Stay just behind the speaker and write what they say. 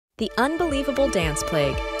The unbelievable dance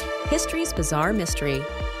plague, history's bizarre mystery.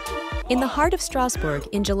 In the heart of Strasbourg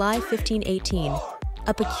in July 1518,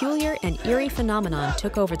 a peculiar and eerie phenomenon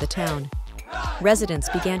took over the town. Residents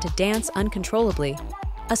began to dance uncontrollably,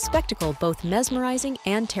 a spectacle both mesmerizing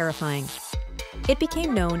and terrifying. It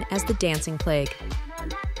became known as the dancing plague.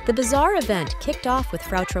 The bizarre event kicked off with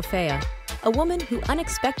Frau Trophäa, a woman who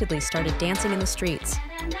unexpectedly started dancing in the streets.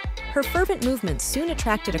 Her fervent movements soon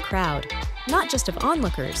attracted a crowd, not just of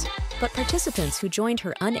onlookers, but participants who joined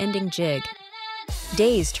her unending jig.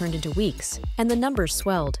 Days turned into weeks, and the numbers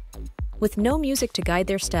swelled. With no music to guide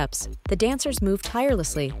their steps, the dancers moved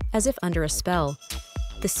tirelessly, as if under a spell.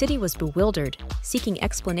 The city was bewildered, seeking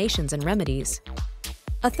explanations and remedies.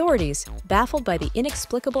 Authorities, baffled by the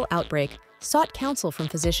inexplicable outbreak, sought counsel from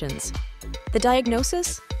physicians. The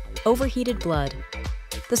diagnosis? Overheated blood.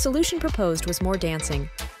 The solution proposed was more dancing,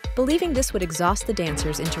 believing this would exhaust the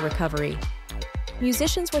dancers into recovery.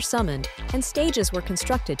 Musicians were summoned, and stages were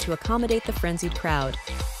constructed to accommodate the frenzied crowd.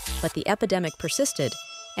 But the epidemic persisted,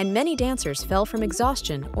 and many dancers fell from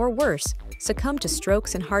exhaustion or worse, succumbed to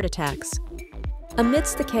strokes and heart attacks.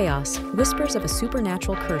 Amidst the chaos, whispers of a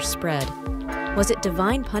supernatural curse spread. Was it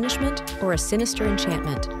divine punishment or a sinister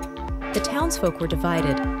enchantment? The townsfolk were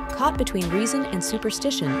divided, caught between reason and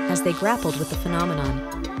superstition as they grappled with the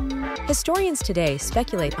phenomenon. Historians today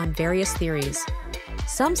speculate on various theories.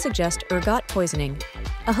 Some suggest ergot poisoning,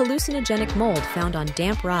 a hallucinogenic mold found on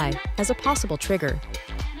damp rye, as a possible trigger.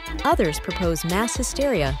 Others propose mass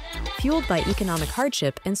hysteria, fueled by economic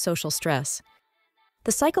hardship and social stress.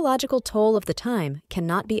 The psychological toll of the time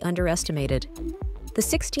cannot be underestimated. The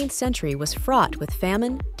 16th century was fraught with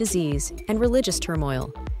famine, disease, and religious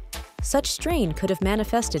turmoil. Such strain could have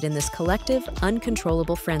manifested in this collective,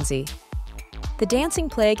 uncontrollable frenzy. The dancing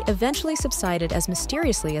plague eventually subsided as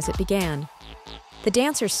mysteriously as it began. The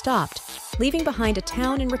dancers stopped, leaving behind a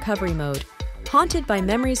town in recovery mode, haunted by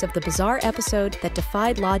memories of the bizarre episode that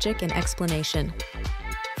defied logic and explanation.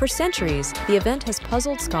 For centuries, the event has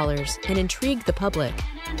puzzled scholars and intrigued the public.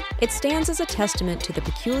 It stands as a testament to the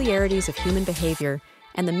peculiarities of human behavior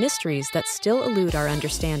and the mysteries that still elude our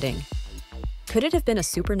understanding. Could it have been a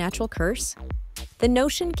supernatural curse? The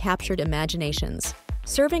notion captured imaginations,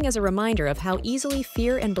 serving as a reminder of how easily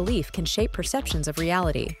fear and belief can shape perceptions of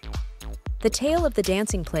reality. The tale of the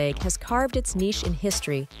dancing plague has carved its niche in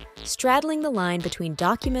history, straddling the line between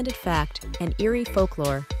documented fact and eerie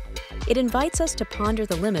folklore. It invites us to ponder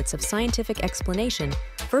the limits of scientific explanation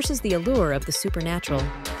versus the allure of the supernatural.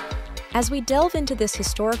 As we delve into this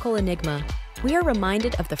historical enigma, we are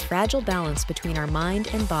reminded of the fragile balance between our mind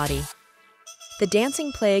and body. The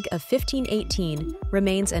dancing plague of 1518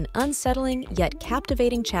 remains an unsettling yet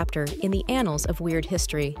captivating chapter in the annals of weird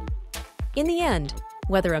history. In the end,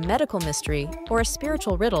 whether a medical mystery or a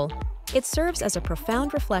spiritual riddle, it serves as a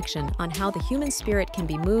profound reflection on how the human spirit can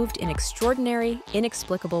be moved in extraordinary,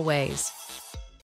 inexplicable ways.